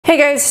Hey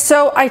guys,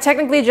 so I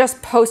technically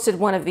just posted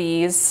one of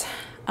these,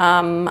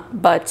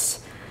 but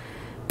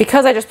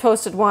because I just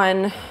posted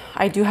one,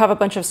 I do have a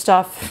bunch of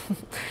stuff.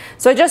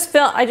 So I just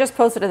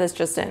posted this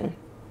just in.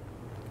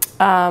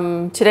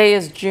 Today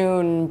is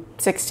June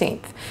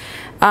 16th.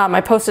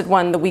 I posted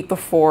one the week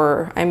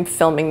before I'm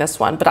filming this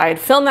one, but I had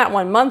filmed that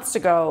one months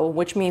ago,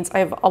 which means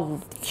I've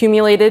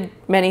accumulated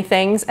many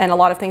things and a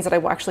lot of things that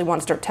I actually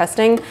want to start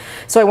testing.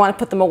 So I want to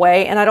put them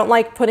away, and I don't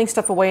like putting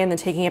stuff away and then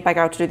taking it back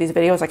out to do these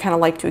videos. I kind of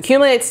like to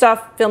accumulate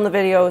stuff, film the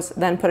videos,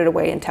 then put it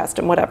away and test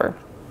them, whatever.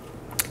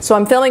 So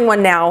I'm filming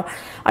one now.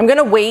 I'm going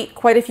to wait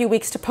quite a few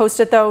weeks to post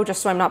it though, just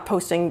so I'm not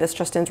posting this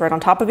just-ins right on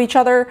top of each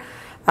other.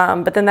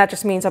 But then that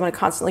just means I'm going to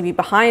constantly be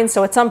behind.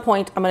 So at some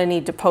point I'm going to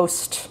need to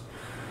post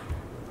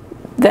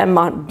them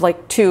on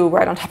like two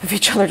right on top of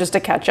each other just to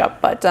catch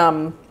up. But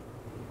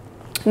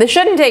this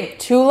shouldn't take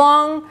too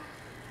long.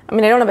 I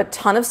mean, I don't have a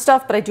ton of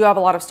stuff, but I do have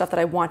a lot of stuff that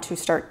I want to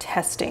start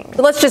testing.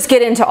 So let's just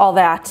get into all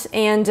that.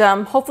 And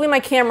hopefully my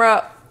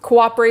camera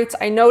cooperates.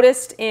 I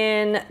noticed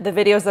in the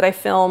videos that I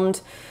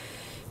filmed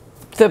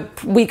the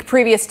week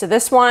previous to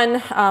this one,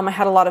 I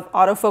had a lot of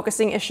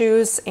autofocusing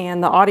issues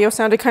and the audio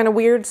sounded kind of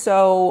weird.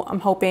 So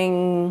I'm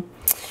hoping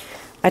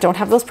I don't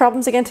have those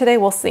problems again today.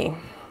 We'll see.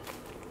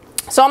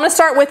 So I'm going to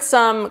start with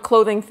some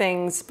clothing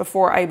things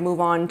before I move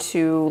on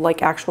to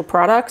like actual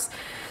products.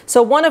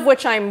 So one of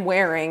which I'm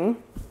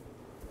wearing.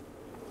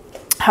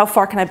 How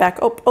far can I back?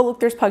 Oh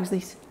look, there's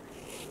Pugsley's.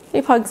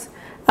 Hey Pugs.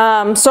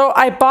 So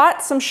I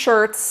bought some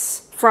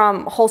shirts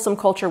from Wholesome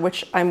Culture,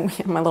 which I'm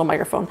my little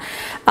microphone.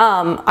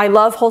 I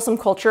love Wholesome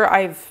Culture.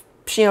 I've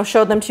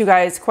showed them to you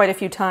guys quite a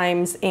few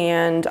times,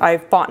 and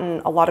I've bought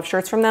a lot of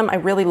shirts from them. I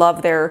really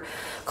love their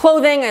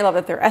clothing. I love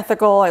that they're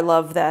ethical. I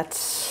love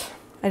that.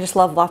 I just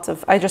love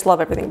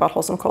everything about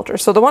Wholesome Culture.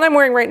 So the one I'm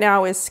wearing right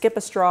now is Skip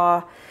a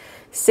Straw,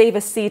 Save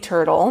a Sea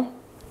Turtle.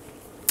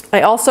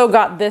 I also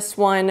got this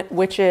one,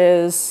 which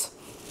is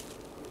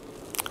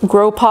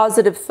Grow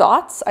Positive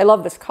Thoughts. I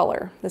love this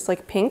color, this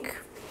like pink.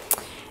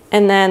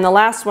 And then the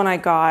last one I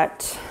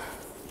got,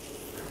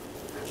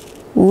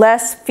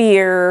 Less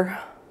Fear,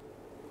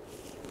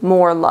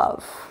 More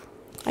Love.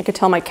 I could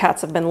tell my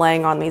cats have been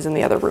laying on these in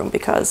the other room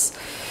because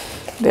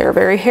they're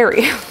very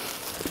hairy.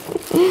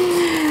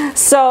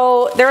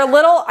 So they're a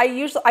little,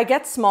 I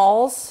get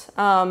smalls.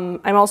 I'm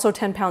also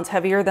 10 pounds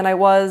heavier than I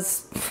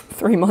was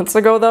 3 months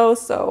ago though.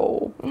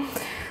 So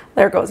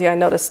there it goes. Yeah, I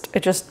noticed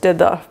it just did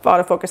the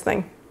autofocus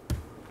thing.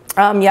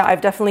 Yeah,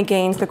 I've definitely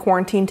gained the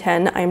quarantine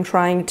 10. I'm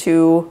trying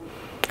to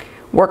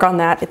work on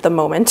that at the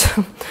moment.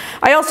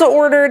 I also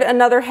ordered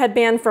another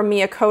headband from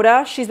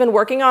Miyakota. She's been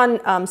working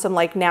on some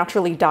like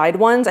naturally dyed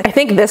ones. I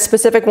think this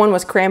specific one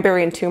was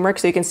cranberry and turmeric.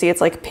 So you can see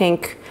it's like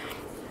pink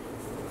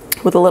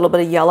with a little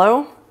bit of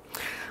yellow.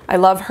 I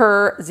love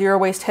her zero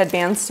waste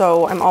headbands,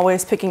 so I'm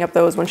always picking up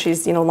those when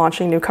she's,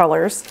 launching new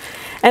colors.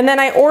 And then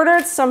I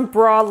ordered some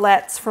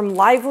bralettes from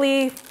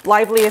Lively.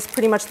 Lively is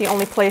pretty much the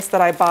only place that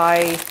I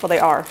buy, well they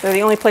are, they're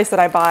the only place that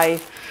I buy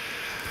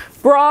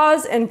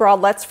bras and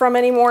bralettes from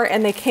anymore,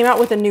 and they came out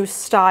with a new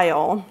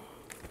style,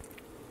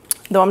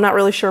 though I'm not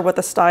really sure what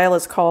the style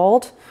is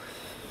called.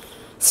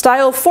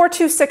 Style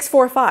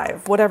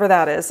 42645, whatever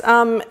that is.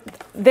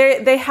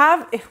 They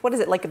have, what is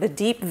it, like the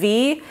Deep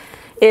V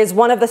is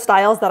one of the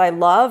styles that I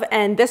love,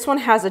 and this one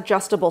has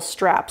adjustable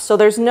straps. So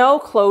there's no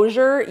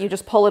closure, you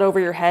just pull it over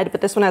your head,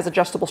 but this one has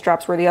adjustable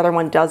straps where the other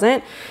one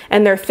doesn't,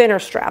 and they're thinner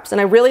straps. And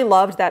I really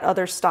loved that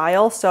other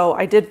style, so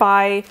I did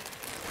buy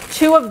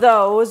two of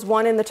those,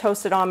 one in the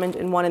toasted almond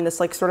and one in this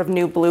like sort of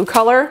new blue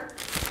color.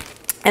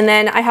 And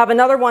then I have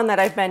another one that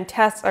I've been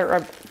testing,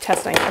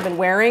 I've been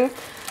wearing.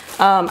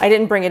 I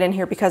didn't bring it in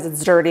here because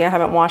it's dirty, I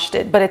haven't washed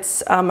it, but it's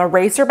a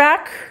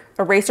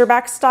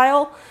racerback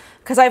style.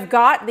 Because I've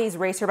got these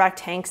racerback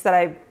tanks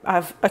that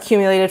I've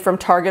accumulated from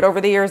Target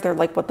over the years. They're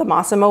like what the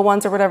Massimo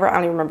ones or whatever.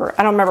 I don't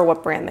remember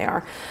what brand they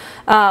are.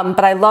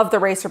 But I love the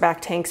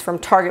racerback tanks from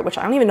Target, which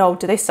I don't even know,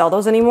 do they sell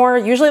those anymore?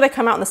 Usually they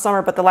come out in the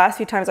summer, but the last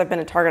few times I've been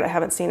at Target, I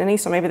haven't seen any.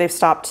 So maybe they've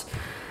stopped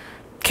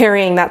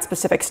carrying that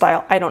specific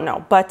style. I don't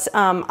know. But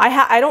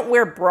I don't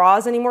wear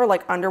bras anymore,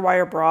 like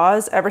underwire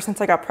bras. Ever since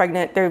I got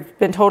pregnant, they've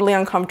been totally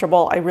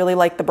uncomfortable. I really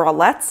like the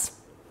bralettes.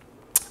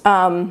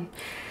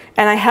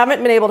 And I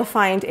haven't been able to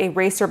find a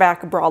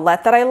racerback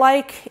bralette that I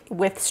like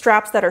with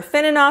straps that are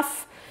thin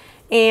enough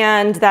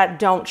and that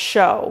don't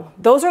show.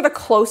 Those are the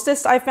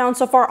closest I've found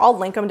so far. I'll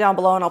link them down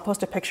below and I'll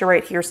post a picture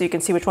right here so you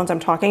can see which ones I'm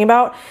talking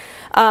about.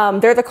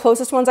 They're the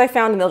closest ones I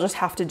found, and they'll just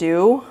have to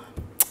do.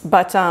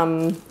 But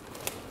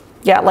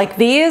yeah, like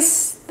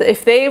these,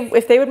 if they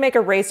would make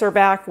a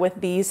racerback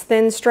with these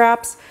thin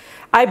straps,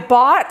 I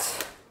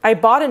bought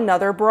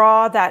another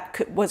bra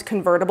that was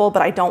convertible,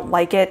 but I don't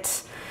like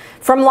it.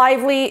 From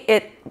Lively,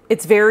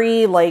 it's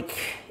very like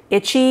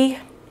itchy.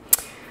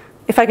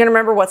 If I can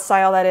remember what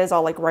style that is,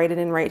 I'll like write it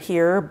in right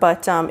here.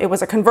 But it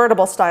was a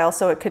convertible style,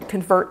 so it could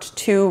convert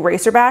to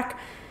racerback,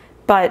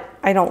 but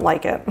I don't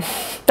like it.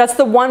 That's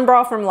the one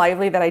bra from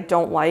Lively that I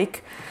don't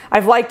like.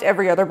 I've liked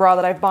every other bra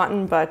that I've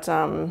bought, but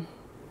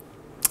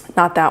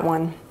not that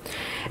one.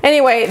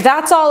 Anyway,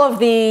 that's all of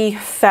the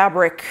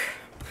fabric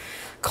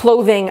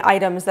clothing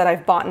items that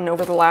I've bought in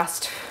over the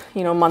last,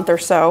 month or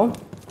so.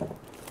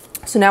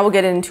 So now we'll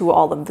get into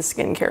all of the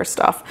skincare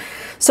stuff.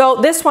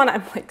 So this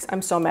one,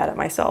 I'm so mad at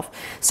myself.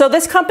 So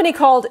this company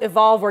called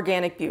Evolve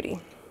Organic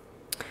Beauty.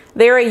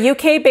 They're a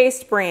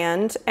UK-based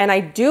brand, and I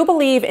do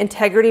believe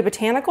Integrity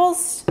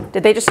Botanicals,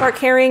 did they just start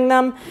carrying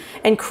them?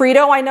 And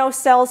Credo, I know,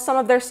 sells some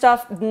of their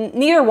stuff.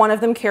 Neither one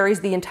of them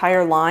carries the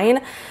entire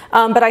line,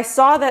 but I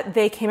saw that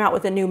they came out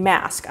with a new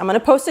mask. I'm gonna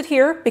post it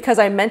here because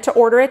I meant to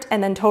order it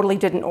and then totally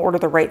didn't order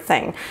the right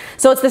thing.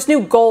 So it's this new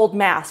gold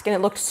mask, and it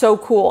looked so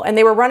cool. And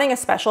they were running a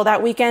special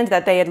that weekend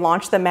that they had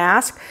launched the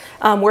mask,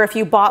 where if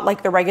you bought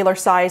like the regular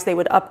size, they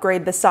would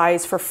upgrade the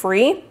size for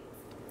free.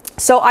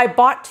 So I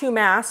bought 2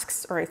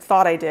 masks, or I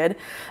thought I did.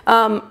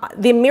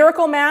 The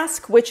Miracle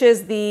Mask, which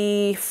is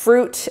the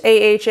fruit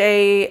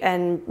AHA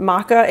and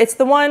maca. It's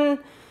the one,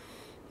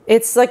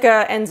 it's like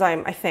a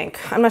enzyme, I think.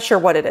 I'm not sure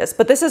what it is,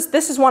 but this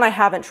is one I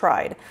haven't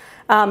tried.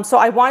 So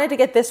I wanted to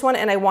get this one,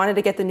 and I wanted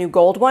to get the new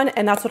gold one,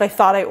 and that's what I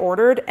thought I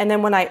ordered. And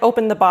then when I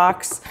opened the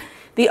box,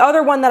 the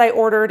other one that I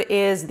ordered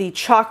is the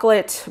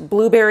chocolate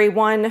blueberry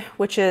one,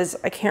 which is,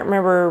 I can't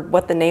remember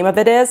what the name of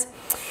it is.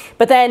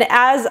 But then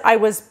as I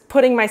was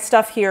putting my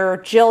stuff here,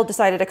 Jill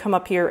decided to come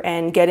up here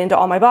and get into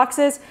all my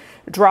boxes,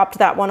 dropped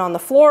that one on the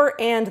floor,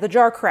 and the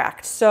jar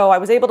cracked. So I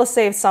was able to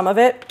save some of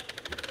it.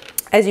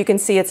 As you can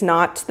see, it's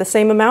not the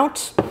same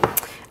amount.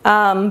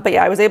 But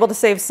yeah, I was able to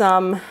save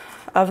some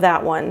of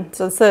that one.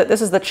 So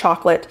this is the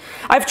chocolate.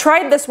 I've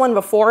tried this one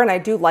before and I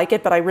do like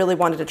it, but I really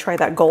wanted to try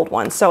that gold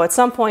one. So at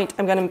some point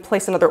I'm going to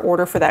place another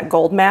order for that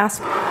gold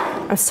mask.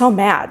 I'm so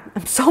mad.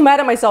 I'm so mad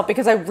at myself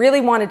because I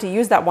really wanted to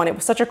use that one. It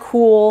was such a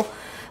cool,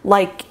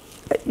 like,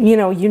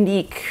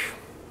 unique.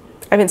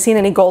 I haven't seen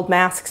any gold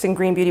masks in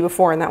Green Beauty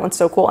before, and that one's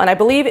so cool. And I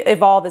believe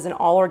Evolve is an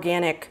all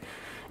organic,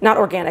 not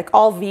organic,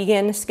 all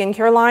vegan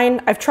skincare line.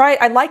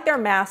 I like their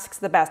masks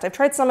the best. I've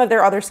tried some of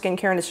their other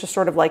skincare and it's just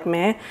sort of like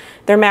meh.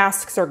 Their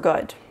masks are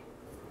good.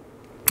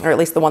 Or at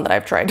least the one that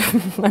I've tried.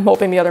 I'm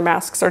hoping the other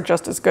masks are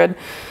just as good.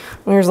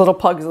 Here's little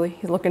Pugsley.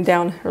 He's looking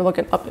down or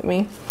looking up at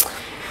me.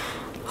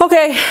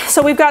 Okay,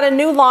 so we've got a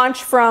new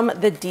launch from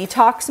the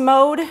Detox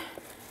Mode.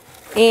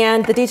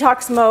 And the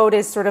Detox Mode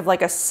is sort of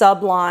like a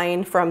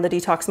sub-line from the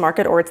Detox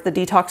Market, or it's the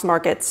Detox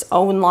Market's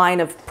own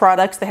line of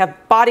products. They have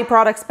body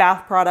products,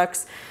 bath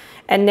products,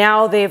 and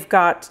now they've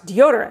got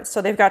deodorants.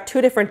 So they've got 2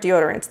 different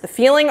deodorants. The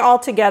Feeling All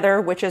Together,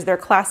 which is their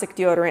classic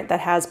deodorant that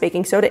has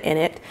baking soda in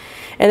it.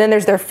 And then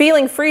there's their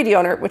Feeling Free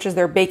deodorant, which is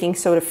their baking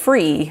soda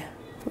free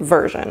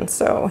version.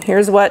 So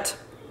here's what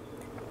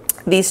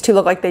these 2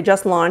 look like. They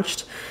just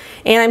launched.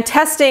 And I'm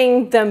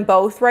testing them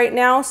both right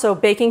now. So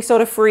baking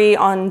soda free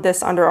on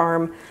this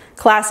underarm,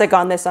 classic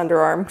on this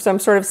underarm. So I'm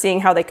sort of seeing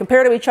how they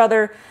compare to each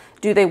other.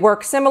 Do they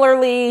work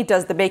similarly?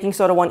 Does the baking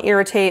soda one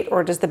irritate,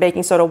 or does the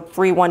baking soda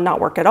free one not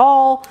work at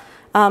all?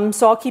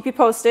 So I'll keep you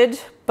posted,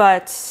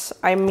 but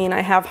I mean,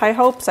 I have high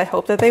hopes. I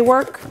hope that they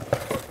work.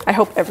 I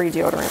hope every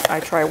deodorant I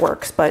try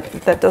works, but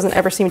that doesn't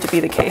ever seem to be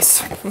the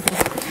case.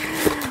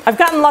 I've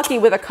gotten lucky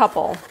with a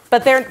couple,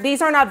 but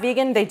these are not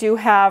vegan. They do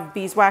have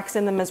beeswax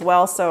in them as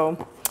well. So,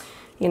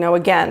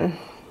 again,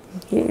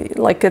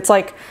 it's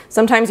like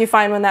sometimes you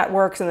find one that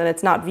works and then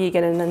it's not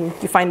vegan, and then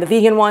you find the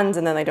vegan ones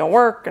and then they don't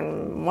work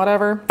and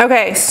whatever.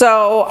 Okay,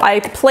 so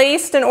I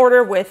placed an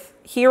order with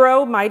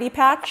Hero Mighty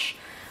Patch.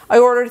 I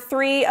ordered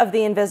 3 of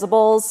the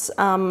Invisibles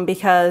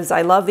because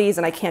I love these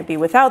and I can't be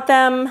without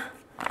them.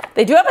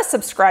 They do have a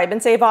subscribe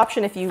and save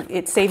option if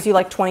it saves you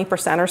like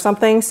 20% or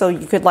something. So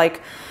you could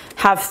like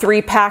have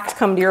 3 packs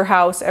come to your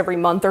house every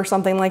month or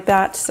something like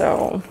that.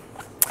 So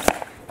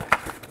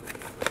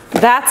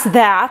that's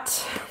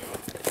that.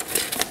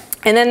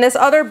 And then this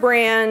other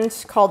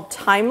brand called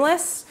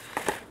Timeless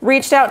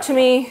reached out to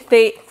me.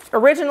 They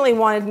originally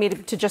wanted me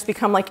to just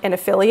become like an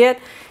affiliate.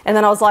 And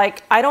then I was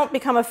like, I don't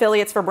become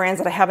affiliates for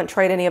brands that I haven't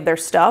tried any of their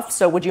stuff.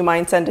 So would you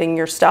mind sending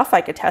your stuff? I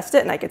could test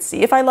it and I could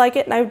see if I like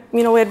it, and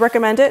I'd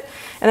recommend it.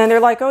 And then they're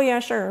like, oh yeah,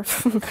 sure.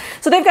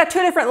 So they've got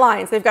 2 different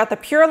lines. They've got the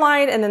Pure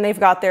line, and then they've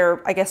got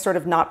their, I guess, sort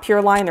of not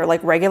Pure line. They're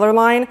like regular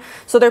line.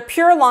 So their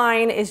Pure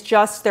line is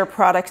just their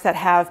products that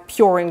have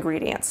pure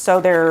ingredients. So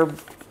they're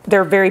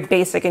very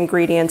basic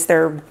ingredients.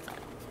 They're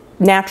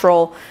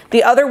natural.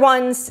 The other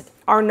ones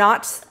are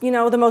not,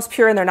 the most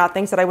pure, and they're not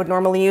things that I would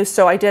normally use.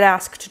 So I did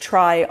ask to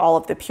try all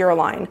of the Pure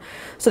line.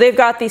 So they've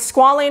got the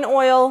squalane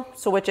oil,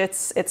 so which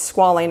it's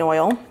squalane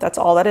oil. That's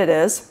all that it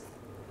is.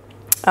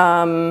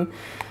 Dehydration,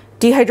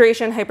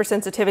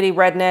 hypersensitivity,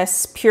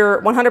 redness,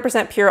 pure,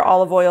 100% pure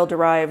olive oil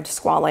derived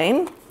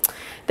squalane.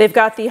 They've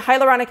got the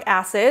hyaluronic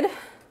acid.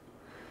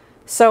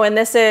 So, and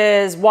this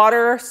is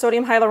water,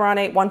 sodium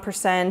hyaluronate,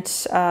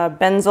 1%,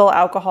 benzyl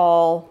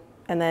alcohol,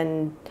 and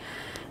then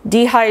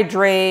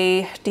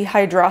dehydrosic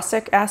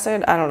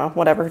acid, I don't know,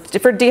 whatever,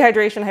 for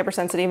dehydration,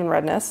 hypersensitivity, and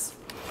redness.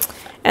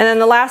 And then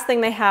the last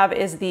thing they have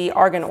is the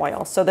argan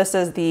oil. So this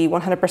is the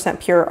 100%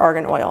 pure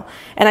argan oil.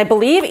 And I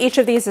believe each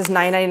of these is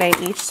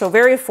 $9.99 each, so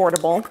very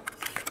affordable.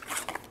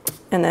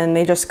 And then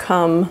they just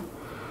come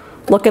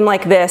looking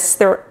like this.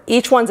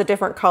 Each one's a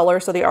different color.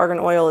 So the argan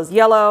oil is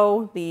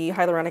yellow, the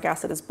hyaluronic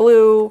acid is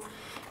blue,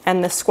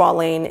 and the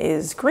squalane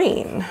is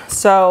green.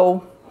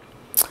 So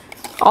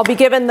I'll be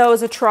giving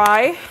those a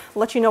try,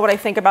 let you know what I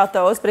think about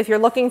those. But if you're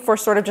looking for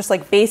sort of just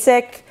like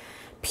basic,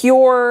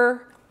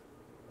 pure,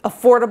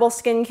 affordable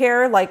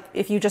skincare, like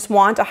if you just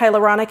want a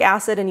hyaluronic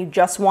acid and you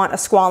just want a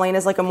squalane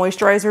as like a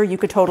moisturizer, you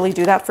could totally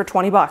do that for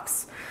 20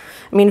 bucks.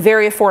 I mean,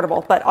 very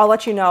affordable, but I'll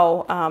let you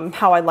know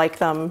how I like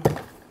them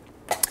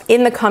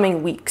in the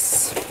coming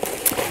weeks.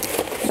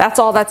 That's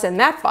all that's in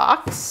that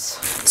box.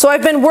 So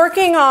I've been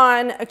working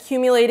on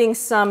accumulating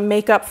some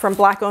makeup from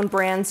Black-owned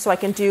brands so I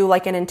can do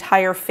like an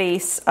entire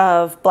face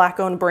of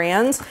Black-owned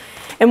brands.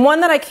 And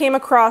one that I came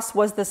across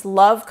was this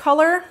Love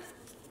color.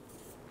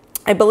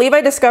 I believe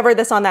I discovered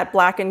this on that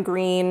Black and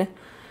Green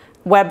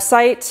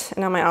website. And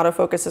now my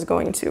autofocus is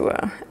going to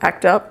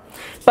act up.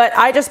 But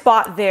I just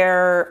bought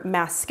their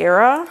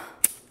mascara.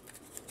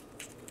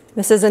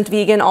 This isn't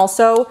vegan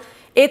also.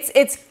 It's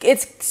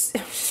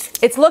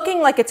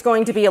looking like it's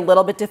going to be a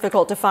little bit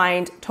difficult to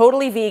find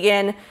totally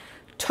vegan,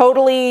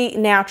 totally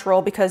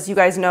natural, because you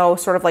guys know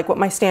sort of like what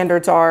my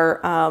standards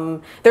are.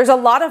 There's a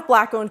lot of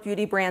Black-owned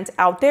beauty brands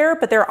out there,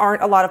 but there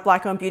aren't a lot of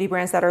Black-owned beauty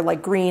brands that are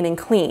like green and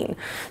clean.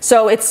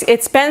 So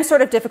it's been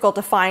sort of difficult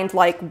to find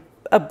like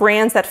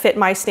brands that fit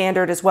my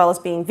standard as well as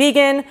being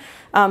vegan.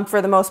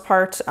 For the most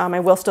part, I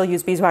will still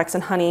use beeswax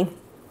and honey.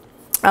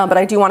 But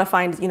I do want to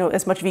find, you know,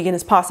 as much vegan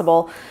as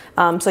possible.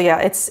 So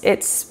yeah,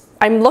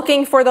 I'm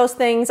looking for those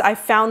things. I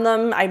found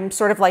them. I'm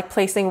sort of like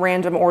placing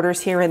random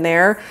orders here and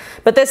there.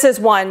 But this is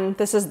one.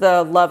 This is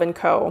the Love &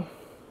 Co.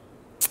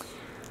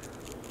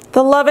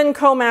 The Love &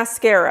 Co.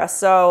 mascara.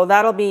 So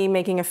that'll be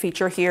making a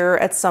feature here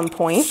at some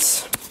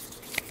point.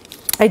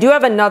 I do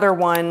have another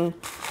one.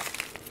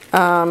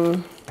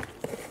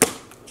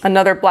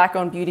 Another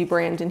Black-owned beauty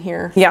brand in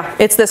here. Yeah,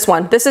 it's this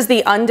one. This is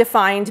the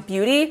Undefined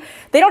Beauty.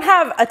 They don't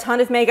have a ton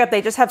of makeup.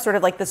 They just have sort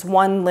of like this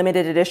one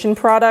limited edition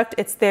product.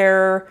 It's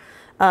their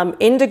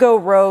Indigo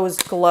Rose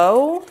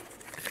Glow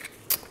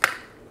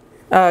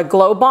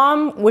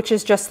Balm, which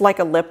is just like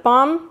a lip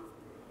balm.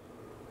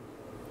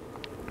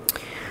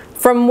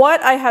 From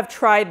what I have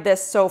tried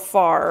this so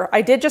far,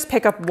 I did just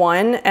pick up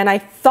one, and I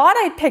thought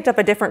I picked up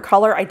a different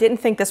color. I didn't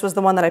think this was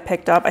the one that I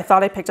picked up. I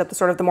thought I picked up the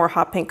sort of the more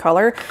hot pink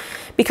color,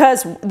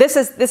 because this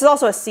is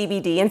also a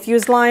CBD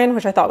infused line,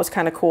 which I thought was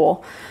kind of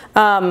cool.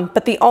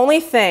 But the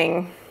only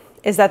thing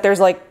is that there's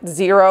like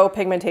zero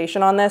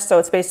pigmentation on this, so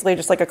it's basically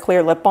just like a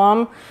clear lip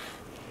balm.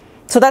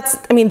 So that's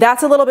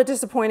a little bit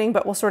disappointing,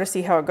 but we'll sort of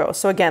see how it goes.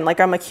 So again, like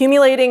I'm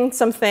accumulating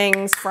some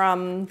things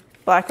from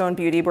Black-owned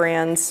beauty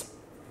brands.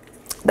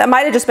 That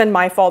might have just been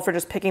my fault for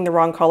just picking the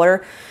wrong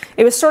color.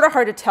 It was sort of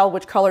hard to tell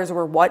which colors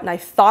were what, and I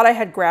thought I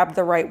had grabbed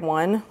the right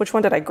one. Which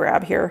one did I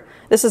grab here?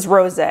 This is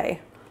Rosé.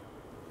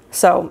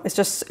 So it's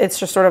just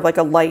sort of like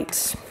a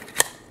light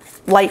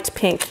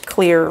pink,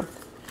 clear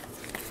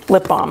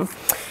lip balm.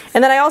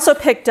 And then I also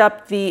picked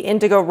up the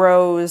Indigo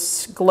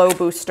Rose Glow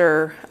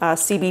Booster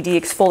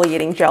CBD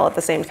exfoliating gel at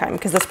the same time,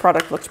 because this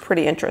product looks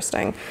pretty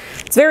interesting.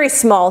 It's very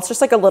small. It's just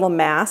like a little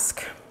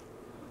mask.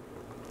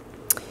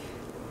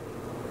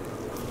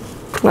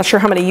 I'm not sure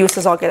how many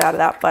uses I'll get out of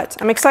that, but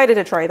I'm excited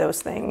to try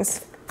those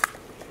things.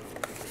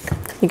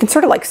 You can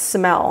sort of like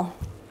smell.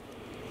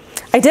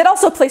 I did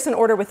also place an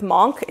order with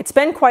Monk. It's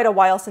been quite a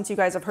while since you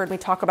guys have heard me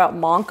talk about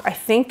Monk. I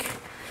think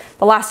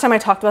the last time I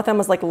talked about them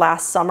was like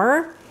last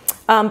summer.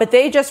 But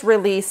they just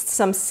released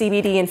some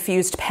CBD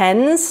infused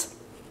pens,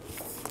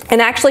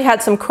 and actually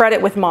had some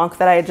credit with Monk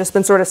that I had just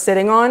been sort of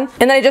sitting on.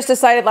 And then I just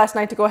decided last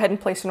night to go ahead and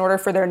place an order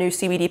for their new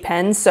CBD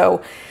pens.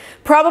 So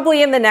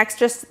probably in the next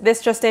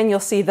just in, you'll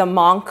see the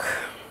Monk.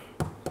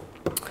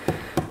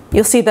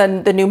 You'll see the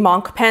new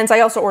Monk pens.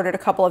 I also ordered a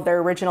couple of their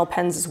original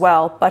pens as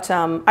well. But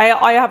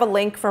I have a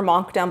link for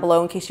Monk down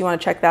below in case you want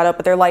to check that out.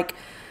 But they're like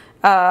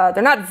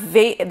they're not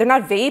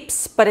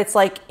vapes, but it's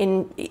like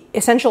in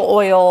essential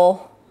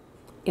oil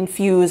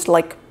infused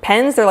like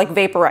pens. They're like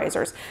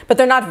vaporizers, but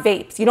they're not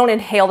vapes. You don't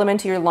inhale them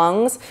into your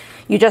lungs.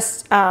 You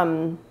just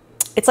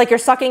it's like you're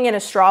sucking in a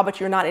straw, but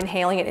you're not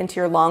inhaling it into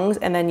your lungs,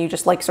 and then you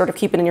just like sort of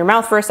keep it in your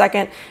mouth for a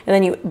second, and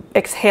then you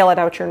exhale it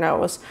out your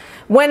nose.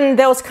 When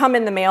those come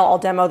in the mail, I'll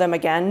demo them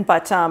again,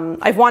 but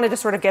I've wanted to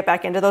sort of get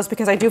back into those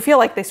because I do feel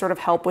like they sort of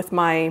help with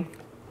my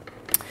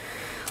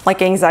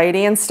like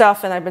anxiety and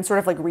stuff, and I've been sort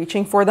of like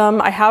reaching for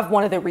them. I have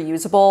one of the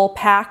reusable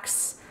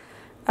packs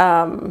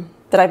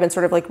that I've been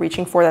sort of like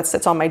reaching for that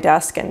sits on my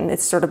desk, and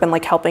it's sort of been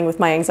like helping with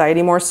my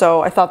anxiety more,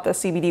 so I thought the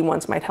CBD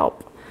ones might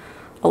help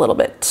a little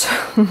bit.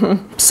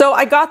 So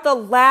I got the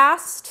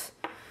last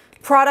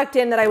product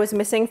in that I was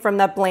missing from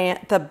the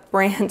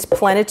brand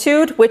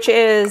Plenitude, which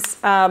is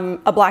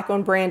a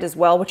Black-owned brand as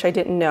well, which I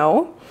didn't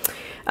know.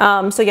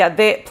 So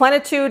yeah,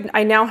 Plenitude,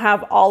 I now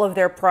have all of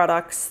their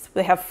products.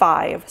 They have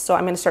 5, so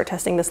I'm going to start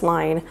testing this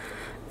line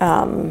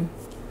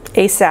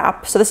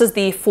ASAP. So this is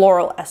the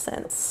Floral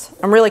Essence.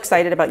 I'm really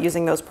excited about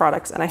using those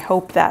products, and I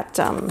hope that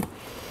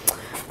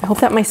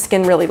my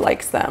skin really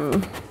likes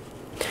them.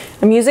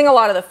 I'm using a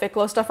lot of the Thick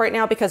Glow stuff right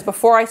now because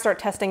before I start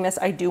testing this,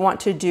 I do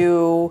want to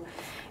do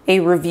a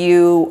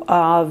review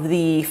of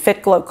the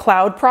Fit Glow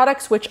Cloud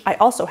products, which I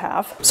also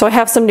have. So I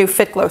have some new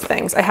Fit Glow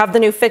things. I have the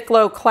new Fit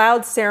Glow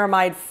Cloud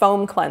Ceramide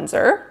Foam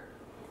Cleanser,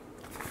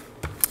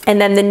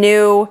 and then the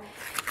new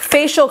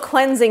facial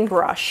cleansing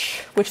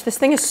brush, which this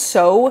thing is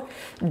so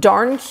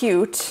darn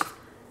cute.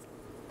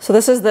 So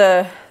this is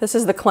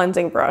the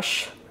cleansing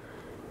brush.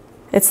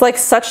 It's like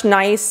such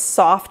nice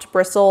soft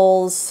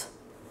bristles.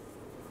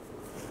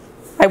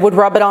 I would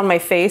rub it on my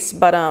face,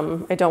 but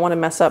I don't want to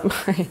mess up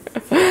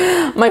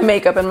my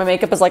makeup, and my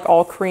makeup is like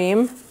all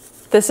cream.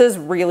 This is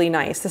really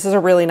nice. This is a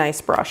really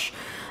nice brush.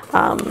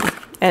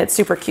 And it's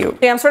super cute.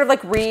 Yeah, I'm sort of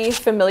like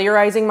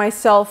re-familiarizing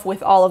myself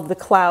with all of the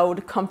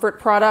Cloud Comfort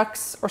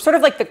products, or sort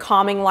of like the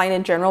calming line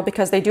in general,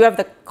 because they do have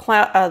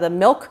the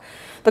milk,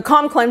 the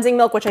Calm Cleansing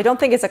Milk, which I don't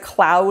think is a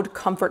Cloud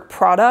Comfort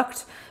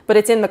product, but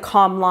it's in the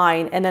Calm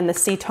line. And then the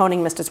Sea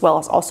Toning Mist as well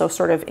is also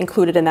sort of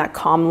included in that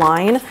Calm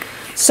line.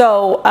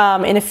 So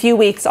in a few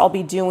weeks, I'll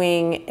be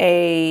doing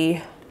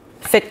a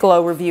Fit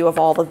Glow review of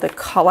all of the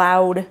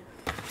Cloud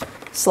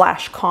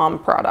 / Calm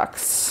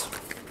products.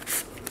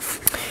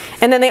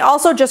 And then they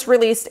also just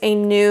released a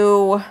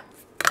new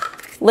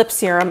lip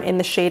serum in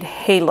the shade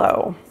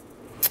Halo.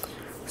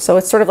 So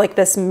it's sort of like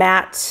this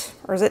matte,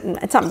 or is it,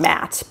 it's not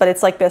matte, but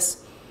it's like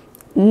this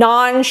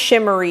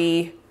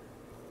non-shimmery,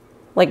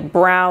 like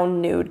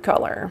brown nude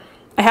color.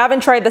 I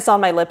haven't tried this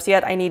on my lips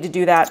yet. I need to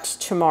do that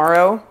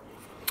tomorrow.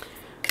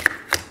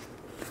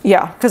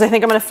 Yeah, because I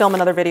think I'm gonna film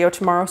another video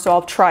tomorrow, so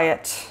I'll try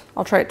it.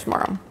 I'll try it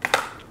tomorrow.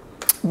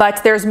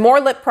 But there's more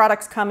lip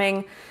products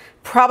coming,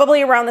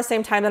 probably around the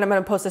same time that I'm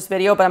going to post this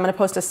video, but I'm going to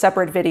post a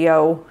separate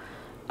video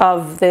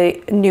of the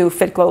new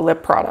Fit Glow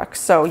lip products.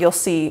 So you'll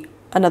see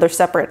another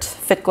separate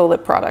Fit Glow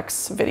lip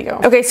products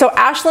video. Okay, so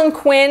Ashlyn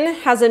Quinn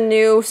has a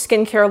new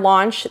skincare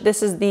launch.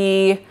 This is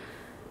the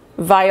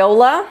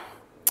Viola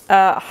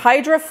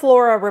Hydra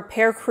Flora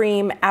Repair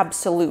Cream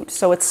Absolute.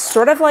 So it's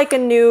sort of like a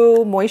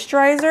new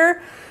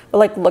moisturizer, but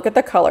like, look at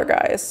the color,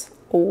 guys.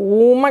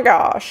 Oh my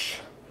gosh.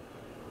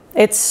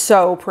 It's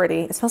so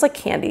pretty. It smells like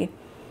candy.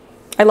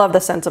 I love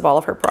the scents of all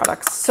of her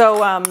products.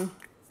 So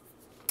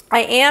I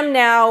am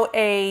now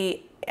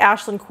a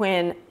Ashlyn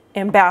Quinn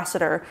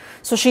ambassador.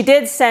 So she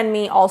did send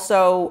me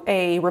also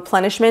a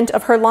replenishment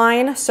of her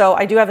line. So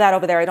I do have that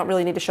over there. I don't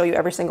really need to show you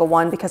every single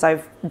one because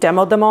I've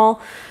demoed them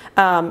all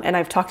and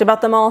I've talked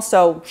about them all.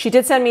 So she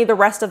did send me the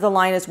rest of the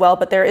line as well.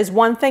 But there is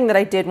one thing that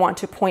I did want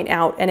to point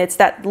out, and it's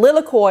that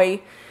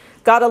Lilikoi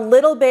got a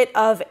little bit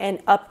of an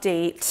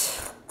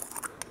update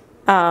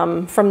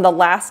from the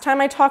last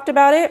time I talked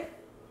about it.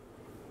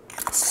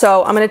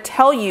 So I'm going to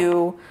tell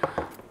you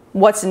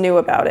what's new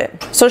about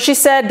it. So she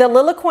said the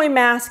Lilikoi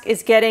mask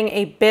is getting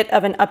a bit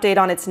of an update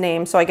on its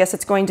name. So I guess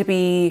it's going to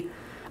be,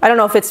 I don't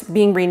know if it's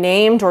being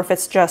renamed or if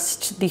it's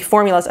just the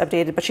formula's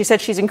updated, but she said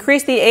she's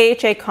increased the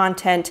AHA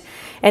content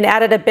and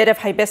added a bit of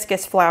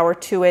hibiscus flower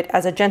to it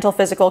as a gentle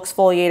physical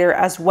exfoliator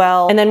as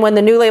well. And then when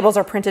the new labels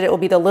are printed, it will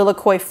be the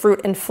Lilikoi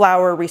Fruit and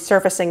Flower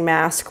Resurfacing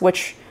Mask,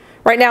 which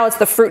right now it's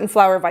the Fruit and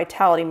Flower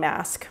Vitality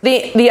Mask.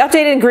 The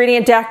updated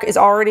ingredient deck is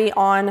already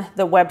on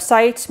the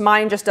website.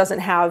 Mine just doesn't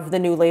have the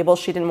new label.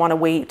 She didn't want to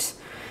wait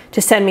to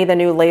send me the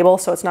new label,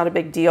 so it's not a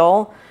big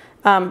deal.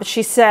 But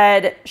she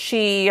said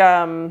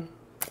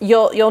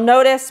you'll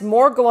notice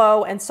more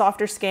glow and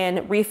softer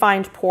skin,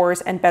 refined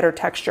pores, and better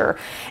texture.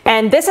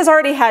 And this has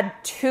already had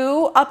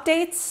 2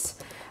 updates.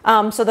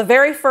 So the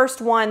very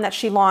first one that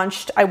she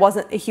launched, I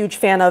wasn't a huge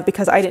fan of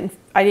because I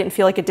didn't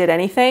feel like it did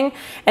anything.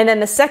 And then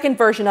the second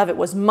version of it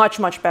was much,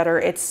 much better.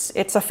 It's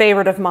a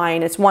favorite of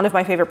mine. It's one of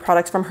my favorite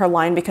products from her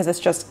line because it's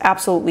just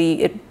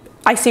absolutely,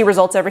 I see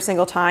results every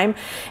single time.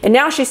 And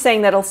now she's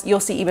saying that you'll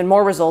see even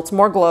more results,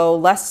 more glow,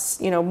 less,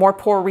 more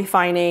pore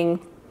refining,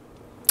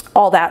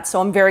 all that. So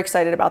I'm very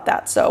excited about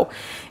that. So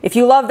if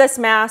you love this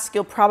mask,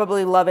 you'll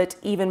probably love it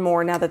even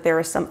more now that there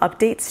are some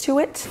updates to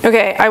it.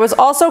 Okay, I was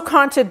also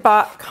contacted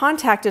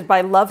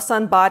by Love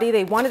Sun Body.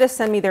 They wanted to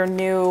send me their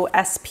new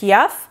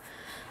SPF.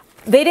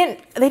 They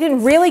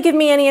didn't really give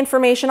me any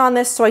information on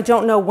this, so I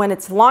don't know when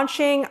it's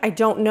launching. I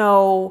don't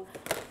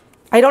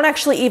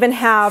actually even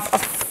have a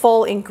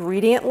full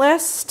ingredient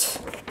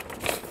list.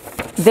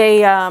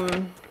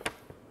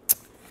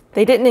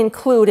 They didn't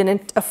include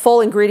a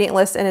full ingredient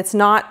list, and it's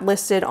not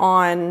listed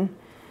on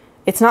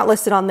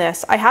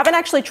this. I haven't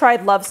actually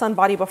tried Love Sun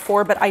Body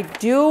before, but I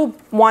do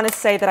want to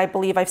say that I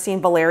believe I've seen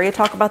Valeria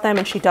talk about them,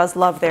 and she does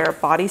love their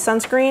body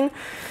sunscreen.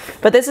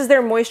 But this is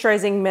their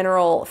moisturizing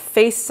mineral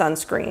face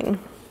sunscreen.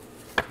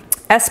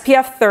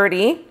 SPF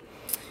 30,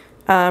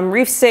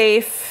 reef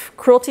safe,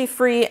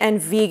 cruelty-free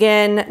and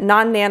vegan,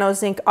 non-nano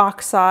zinc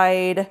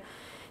oxide. It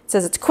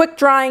says it's quick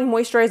drying,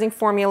 moisturizing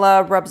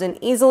formula, rubs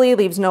in easily,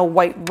 leaves no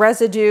white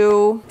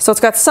residue. So it's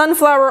got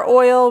sunflower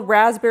oil,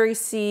 raspberry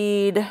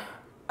seed,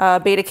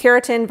 beta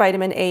carotene,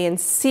 vitamin A and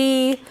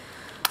C,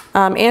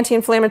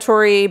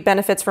 anti-inflammatory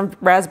benefits from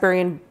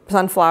raspberry and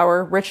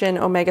sunflower, rich in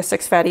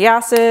omega-6 fatty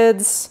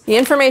acids. The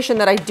information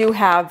that I do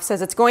have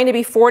says it's going to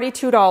be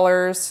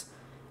 $42,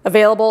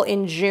 available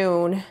in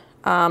June,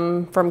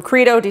 from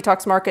Credo,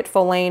 Detox Market,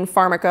 Folane,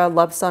 Pharmaca,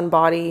 Love Sun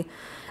Body.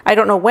 I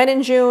don't know when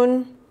in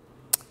June.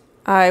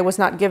 I was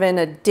not given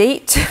a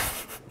date.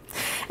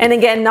 And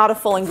again, not a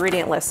full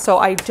ingredient list. So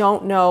I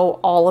don't know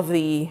all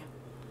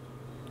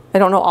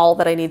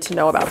that I need to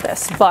know about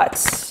this,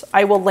 but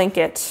I will link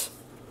it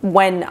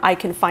when I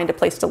can find a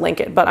place to link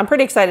it. But I'm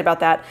pretty excited about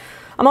that.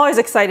 I'm always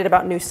excited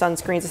about new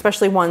sunscreens,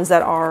 especially ones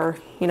that are,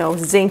 you know,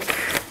 zinc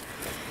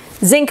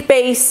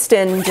based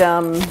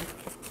and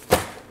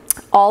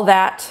all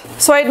that.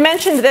 So I had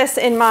mentioned this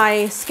in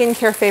my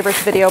skincare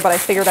favorites video, but I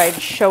figured I'd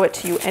show it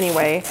to you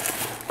anyway.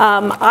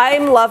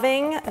 I'm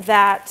loving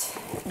that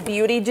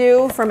Beauty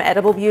Dew from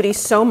Edible Beauty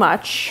so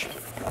much.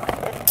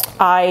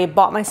 I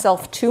bought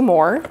myself 2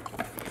 more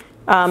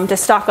to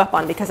stock up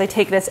on because I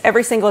take this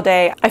every single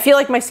day. I feel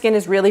like my skin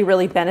is really,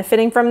 really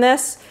benefiting from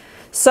this.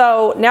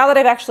 So now that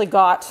I've actually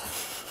got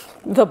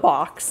the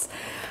box,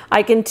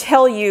 I can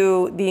tell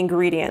you the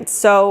ingredients.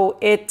 So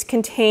it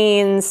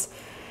contains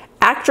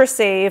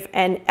Actrasave,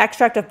 an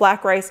extract of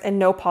black rice and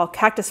nopal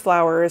cactus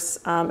flowers.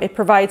 It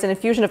provides an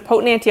infusion of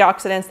potent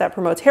antioxidants that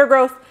promotes hair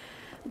growth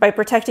by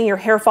protecting your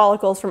hair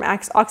follicles from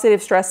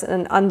oxidative stress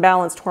and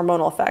unbalanced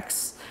hormonal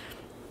effects.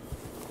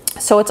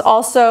 So it's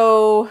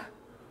also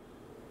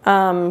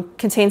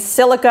contains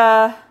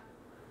silica,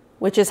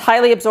 which is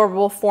highly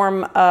absorbable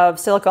form of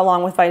silica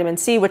along with vitamin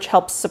C, which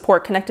helps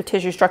support connective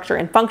tissue structure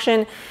and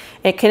function.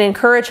 It can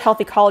encourage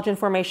healthy collagen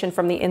formation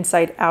from the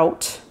inside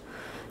out.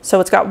 So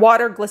it's got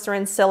water,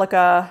 glycerin,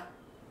 silica,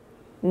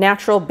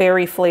 natural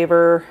berry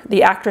flavor,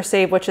 the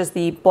Actrasave, which is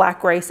the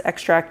black rice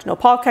extract,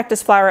 nopal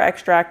cactus flower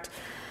extract,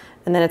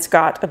 and then it's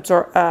got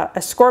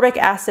ascorbic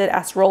acid,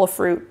 acerola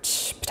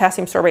fruit,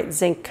 potassium sorbate,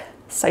 zinc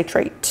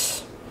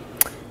citrate.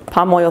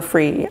 Palm oil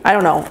free. I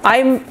don't know.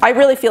 I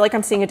really feel like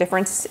I'm seeing a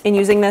difference in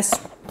using this,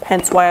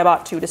 hence why I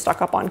bought 2 to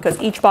stock up on, because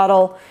each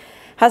bottle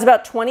has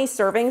about 20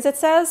 servings, it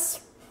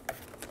says.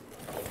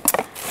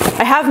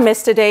 I have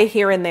missed a day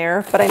here and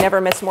there, but I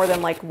never miss more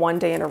than like 1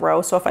 day in a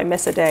row. So if I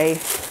miss a day,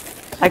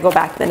 I go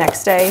back the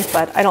next day,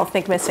 but I don't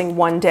think missing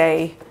 1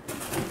 day,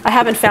 I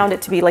haven't found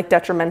it to be like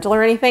detrimental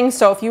or anything.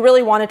 So if you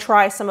really want to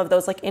try some of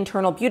those like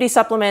internal beauty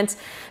supplements,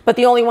 but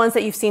the only ones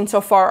that you've seen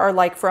so far are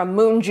like from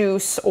Moon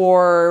Juice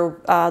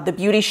or the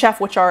Beauty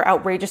Chef, which are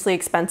outrageously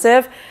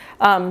expensive,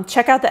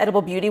 check out the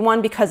Edible Beauty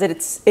one because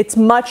it's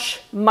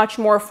much, much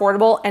more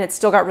affordable and it's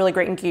still got really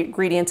great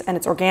ingredients and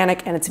it's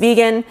organic and it's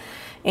vegan.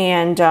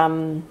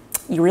 And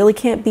you really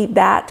can't beat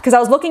that. Because I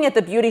was looking at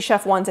the Beauty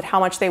Chef ones at how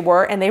much they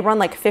were, and they run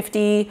like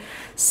 $50,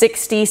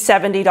 $60,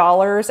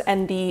 $70,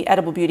 and the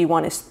Edible Beauty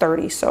one is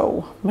 $30,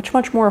 so much,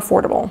 much more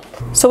affordable.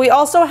 So we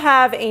also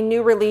have a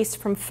new release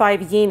from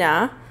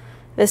 5YENA.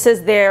 This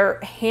is their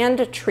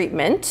hand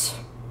treatment.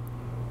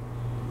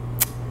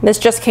 This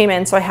just came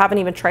in, so I haven't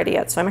even tried it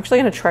yet, so I'm actually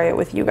gonna try it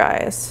with you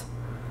guys.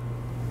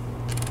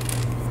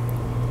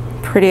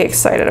 Pretty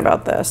excited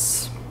about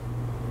this.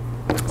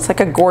 It's like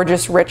a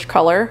gorgeous, rich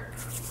color.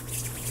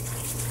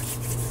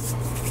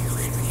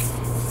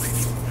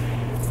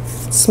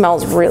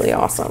 Smells really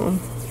awesome.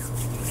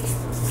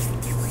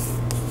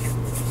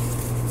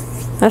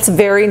 That's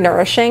very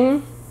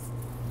nourishing.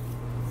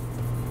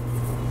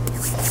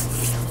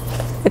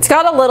 It's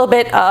got a little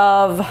bit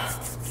of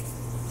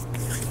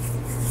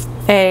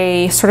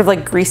a sort of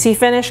like greasy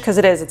finish because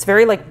it's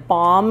very like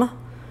balm,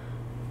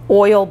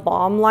 oil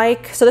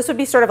balm-like. So this would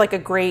be sort of like a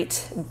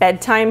great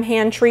bedtime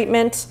hand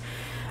treatment.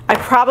 I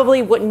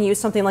probably wouldn't use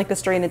something like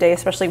this during the day,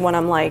 especially when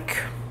I'm like,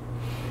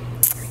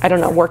 I don't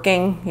know,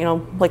 working, you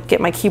know, like get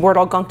my keyboard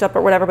all gunked up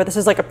or whatever, but this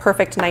is like a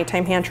perfect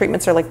nighttime hand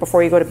treatment, so like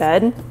before you go to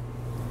bed.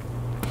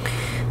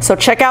 So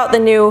check out the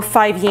new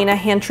 5YENA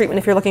hand treatment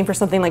if you're looking for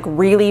something like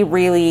really,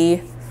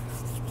 really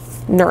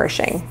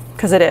nourishing,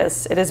 because it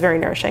is very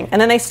nourishing.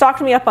 And then they stocked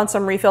me up on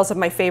some refills of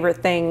my favorite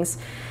things.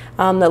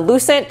 The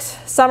Lucent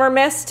Summer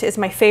Mist is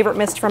my favorite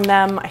mist from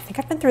them. I think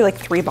I've been through like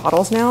 3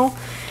 bottles now.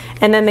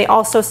 And then they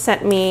also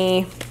sent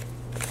me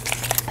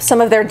some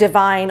of their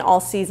Divine All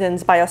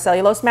Seasons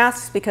Biocellulose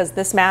masks because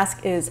this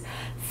mask is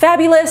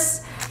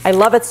fabulous. I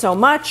love it so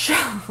much.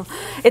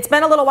 It's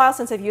been a little while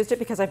since I've used it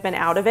because I've been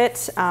out of it.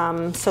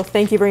 So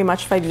thank you very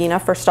much,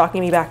 5YENA, for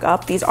stocking me back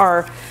up. These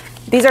are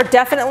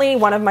definitely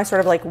one of my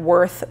sort of like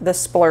worth the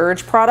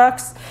splurge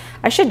products.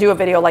 I should do a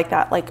video like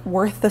that, like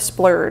worth the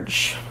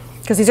splurge.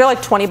 Because these are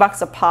like 20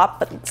 bucks a pop,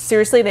 but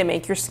seriously, they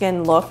make your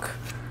skin look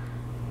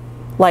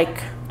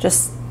like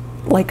just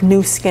like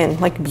new skin,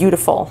 like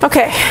beautiful.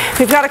 Okay,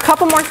 we've got a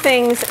couple more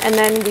things and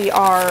then we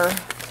are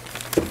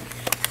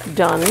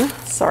done.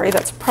 Sorry,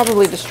 that's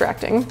probably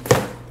distracting.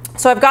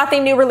 So I've got the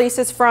new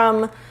releases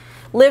from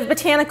Live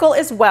Botanical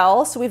as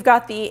well. So we've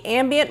got the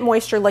Ambient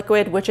Moisture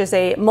Liquid, which is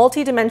a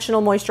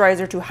multi-dimensional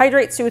moisturizer to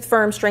hydrate, soothe,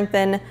 firm,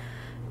 strengthen,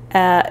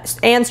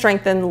 and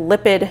strengthen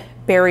lipid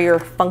barrier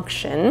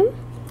function.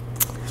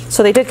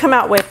 So they did come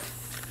out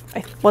with,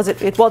 well,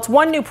 it's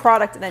 1 new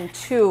product and then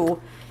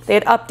 2. They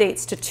had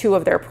updates to 2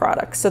 of their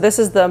products. So this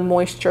is the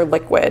Moisture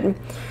Liquid.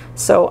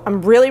 So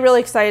I'm really, really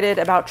excited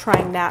about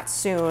trying that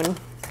soon.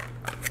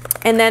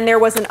 And then there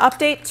was an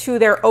update to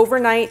their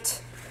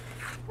Overnight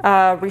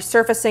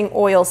Resurfacing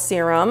Oil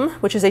Serum,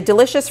 which is a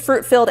delicious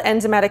fruit-filled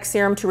enzymatic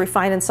serum to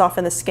refine and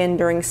soften the skin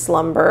during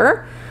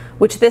slumber,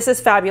 which this is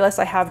fabulous.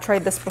 I have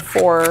tried this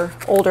before,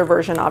 older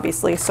version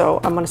obviously,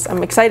 so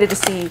I'm excited to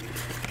see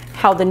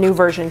how the new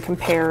version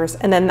compares.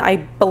 And then I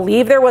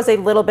believe there was a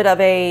little bit of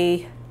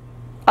a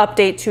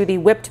update to the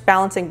whipped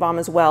balancing balm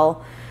as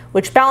well,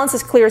 which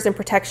balances, clears, and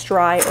protects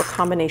dry or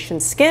combination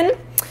skin.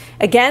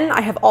 Again,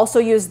 I have also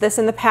used this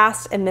in the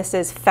past, and this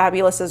is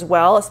fabulous as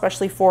well,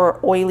 especially for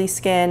oily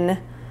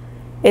skin.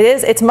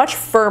 It's much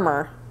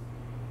firmer.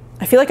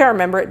 I feel like I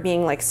remember it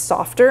being like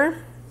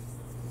softer.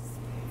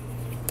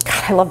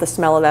 God, I love the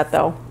smell of that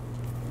though.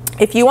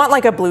 If you want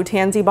like a blue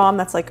tansy balm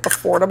that's like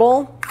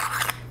affordable,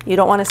 you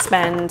don't want to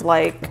spend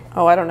like,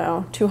 oh, I don't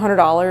know,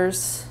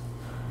 $200.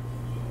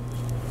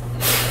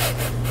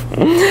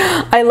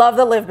 I love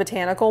the Live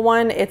Botanical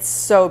one. It's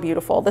so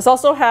beautiful. This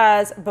also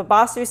has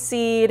babasu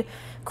seed,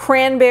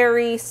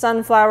 cranberry,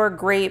 sunflower,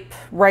 grape,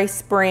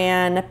 rice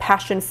bran,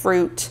 passion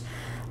fruit,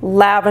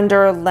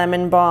 lavender,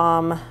 lemon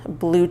balm,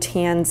 blue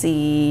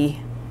tansy.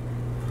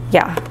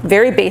 Yeah,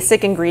 very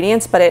basic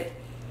ingredients, but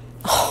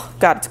oh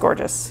God, it's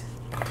gorgeous.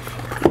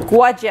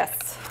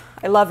 Gorgeous.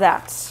 I love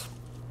that.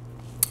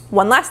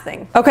 One last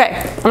thing. Okay,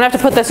 I'm gonna have to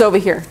put this over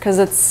here because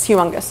it's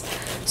humongous.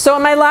 So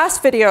in my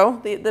last video,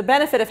 the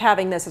benefit of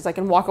having this is I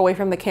can walk away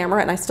from the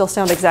camera and I still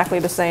sound exactly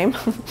the same.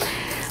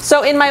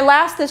 So in my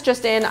last This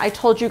Just In, I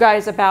told you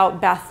guys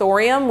about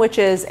Bathorium, which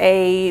is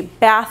a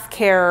bath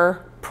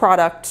care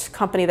product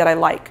company that I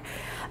like.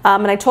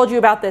 And I told you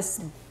about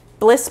this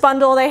Bliss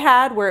bundle they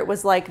had where it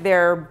was like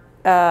their,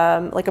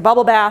 like a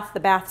bubble bath, the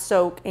bath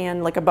soak,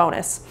 and like a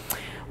bonus.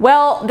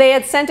 Well, they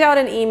had sent out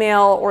an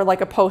email or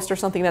like a post or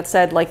something that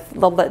said like,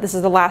 this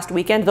is the last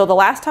weekend, though the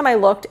last time I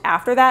looked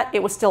after that,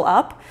 it was still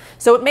up.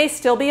 So it may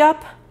still be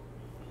up.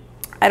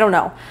 I don't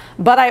know.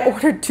 But I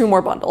ordered 2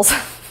 more bundles.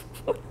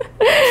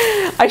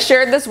 I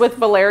shared this with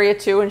Valeria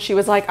too, and she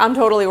was like, I'm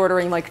totally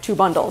ordering like 2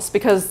 bundles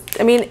because,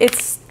 I mean,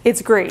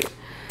 it's great.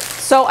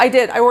 So I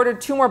did. I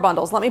ordered 2 more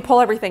bundles. Let me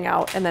pull everything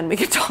out and then we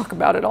can talk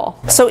about it all.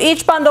 So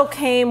each bundle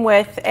came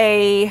with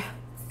a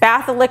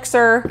bath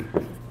elixir,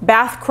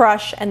 bath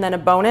crush, and then a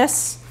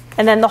bonus.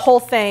 And then the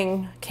whole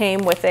thing came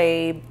with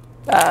a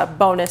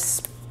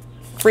bonus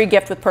free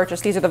gift with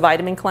purchase. These are the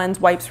vitamin cleanse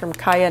wipes from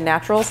Kaya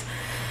Naturals.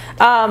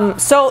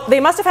 So they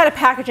must have had a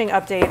packaging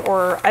update,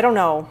 or I don't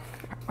know.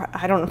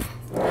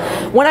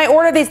 When I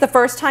ordered these the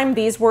first time,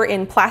 these were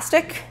in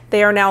plastic.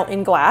 They are now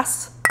in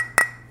glass.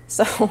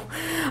 So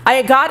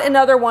I got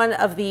another one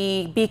of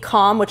the Be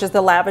Calm, which is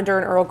the lavender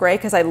and Earl Grey,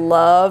 because I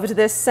loved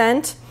this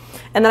scent.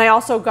 And then I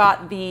also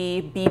got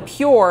the Be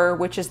Pure,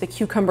 which is the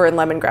cucumber and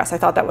lemongrass. I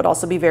thought that would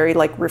also be very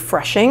like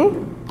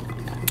refreshing.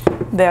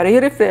 Very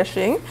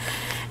refreshing.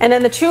 And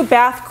then the 2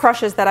 bath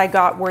crushes that I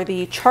got were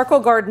the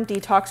Charcoal Garden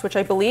Detox, which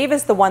I believe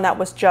is the one that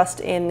was just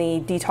in the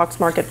Detox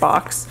Market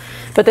box.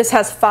 But this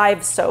has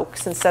 5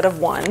 soaks instead of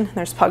 1.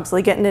 There's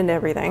Pugsley getting into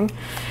everything.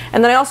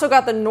 And then I also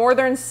got the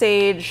Northern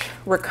Sage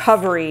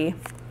Recovery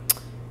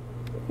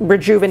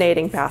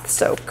Rejuvenating Bath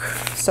Soak.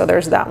 So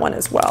there's that one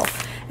as well.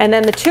 And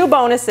then the 2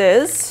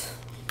 bonuses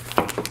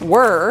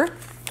were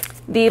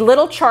the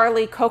Little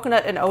Charlie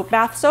Coconut and Oat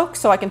Bath Soak,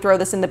 so I can throw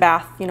this in the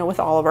bath, you know, with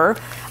Oliver.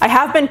 I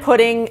have been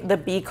putting the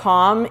Be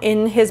Calm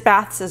in his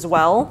baths as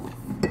well.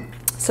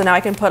 So now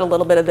I can put a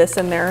little bit of this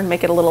in there and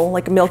make it a little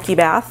like milky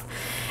bath.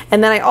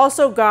 And then I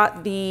also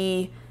got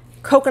the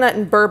Coconut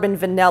and Bourbon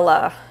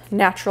Vanilla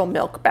Natural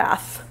Milk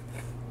Bath.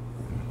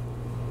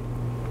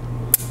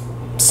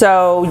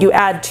 So you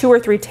add 2 or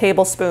 3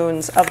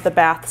 tablespoons of the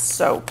bath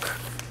soak,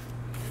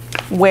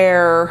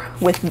 where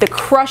with the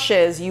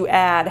crushes you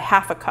add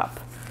half a cup.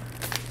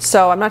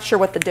 So I'm not sure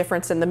what the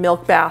difference in the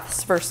milk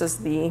baths versus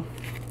the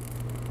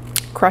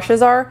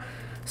crushes are.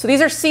 So these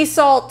are sea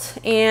salt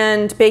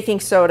and baking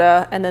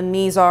soda, and then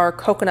these are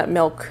coconut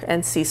milk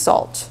and sea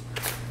salt.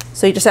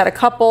 So you just add a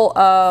couple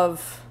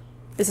of,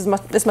 this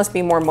must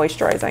be more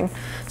moisturizing.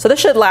 So this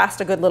should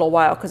last a good little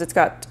while because it's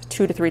got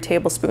 2 to 3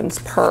 tablespoons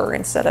per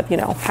instead of, you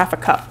know, half a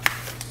cup.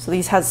 So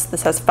this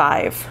has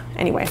 5.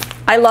 Anyway,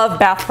 I love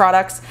bath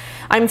products.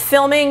 I'm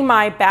filming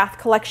my bath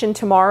collection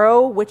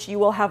tomorrow, which you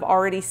will have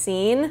already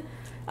seen.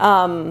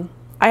 I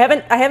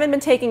haven't been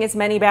taking as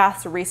many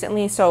baths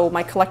recently, so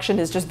my collection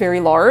is just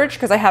very large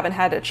because I haven't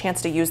had a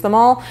chance to use them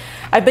all.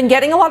 I've been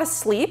getting a lot of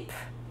sleep,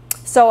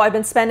 so I've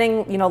been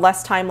spending, you know,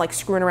 less time like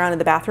screwing around in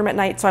the bathroom at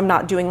night. So I'm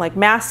not doing like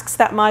masks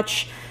that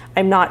much.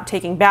 I'm not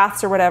taking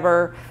baths or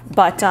whatever.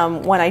 But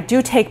when I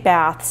do take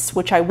baths,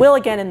 which I will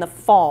again in the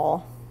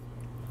fall,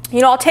 you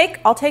know,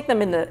 I'll take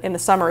them in the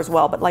summer as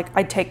well, but like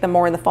I take them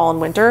more in the fall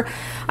and winter.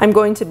 I'm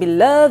going to be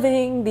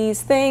loving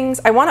these things.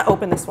 I want to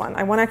open this one.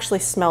 I want to actually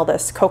smell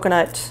this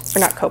coconut, or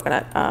not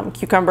coconut,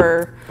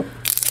 cucumber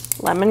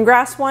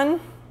lemongrass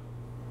one.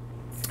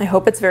 I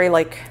hope it's very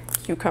like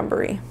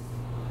cucumbery.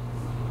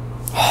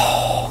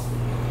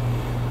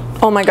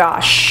 Oh my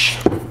gosh.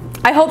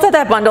 I hope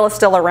that bundle is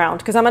still around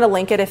because I'm going to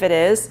link it if it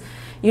is.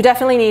 You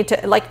definitely need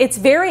to, like, it's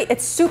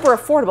super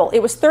affordable.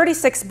 It was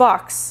 36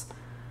 bucks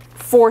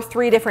for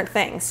 3 different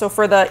things. So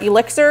for the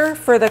elixir,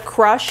 for the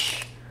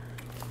crush,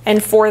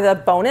 And for the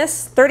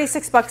bonus,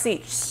 36 bucks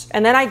each.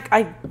 And then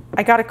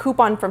I got a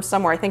coupon from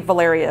somewhere. I think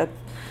Valeria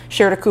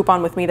shared a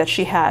coupon with me that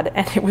she had,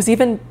 and it was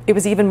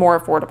even more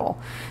affordable.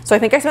 So I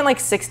think I spent like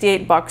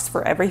 68 bucks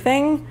for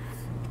everything.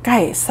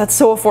 Guys, that's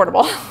so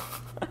affordable.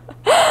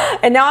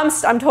 And now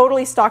I'm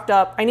totally stocked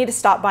up. I need to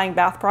stop buying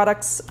bath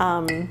products.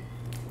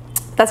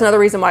 That's another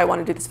reason why I want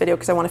to do this video,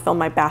 because I want to film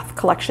my bath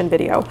collection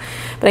video.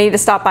 But I need to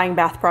stop buying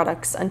bath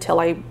products until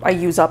I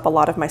use up a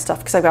lot of my stuff,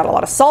 because I've got a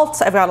lot of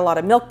salts, I've got a lot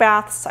of milk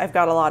baths, I've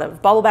got a lot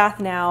of bubble bath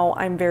now.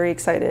 I'm very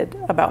excited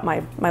about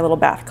my little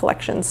bath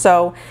collection.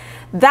 So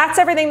that's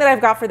everything that I've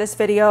got for this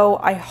video.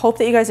 I hope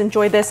that you guys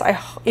enjoyed this.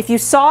 If you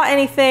saw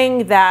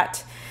anything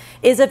that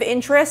is of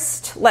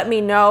interest, let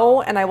me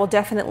know, and I will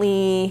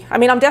definitely,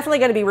 I'm definitely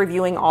going to be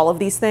reviewing all of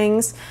these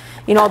things.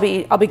 You know,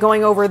 I'll be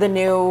going over the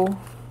new,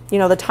 you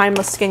know, the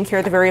timeless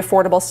skincare, the very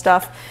affordable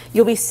stuff.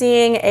 You'll be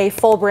seeing a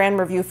full brand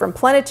review from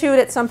Plenitude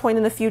at some point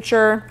in the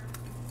future.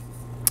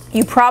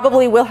 You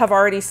probably will have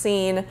already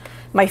seen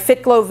my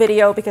Fit Glow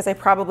video, because I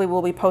probably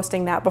will be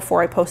posting that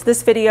before I post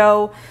this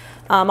video.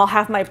 I'll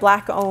have my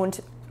black-owned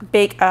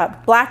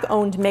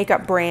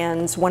makeup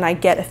brands when I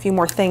get a few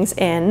more things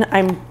in.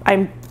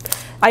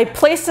 I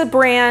placed a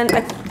brand.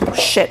 Oh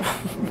shit!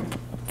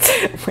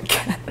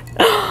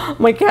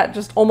 My cat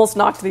just almost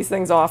knocked these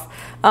things off.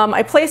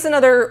 I placed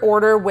another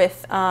order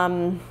with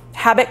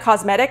Habit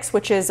Cosmetics,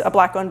 which is a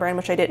black-owned brand,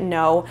 which I didn't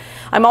know.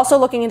 I'm also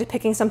looking into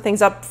picking some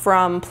things up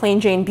from Plain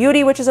Jane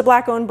Beauty, which is a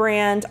black-owned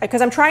brand,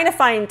 because I'm trying to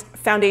find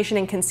foundation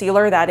and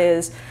concealer that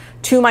is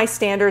to my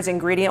standards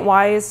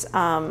ingredient-wise,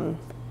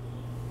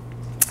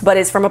 but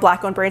is from a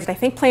black-owned brand. And I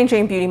think Plain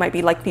Jane Beauty might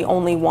be like the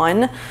only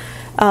one.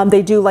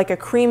 They do like a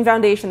cream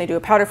foundation, they do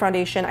a powder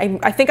foundation.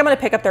 I think I'm gonna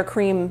pick up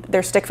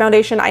their stick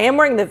foundation. I am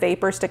wearing the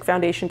Vapor Stick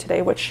Foundation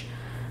today, which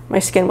my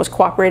skin was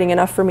cooperating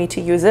enough for me to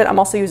use it. I'm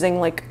also using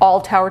like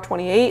all Tower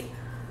 28.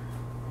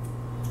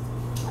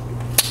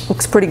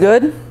 Looks pretty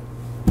good.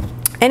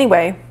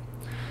 Anyway,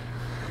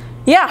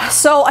 yeah,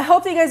 so I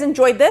hope that you guys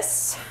enjoyed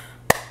this.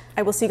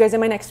 I will see you guys in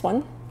my next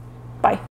one.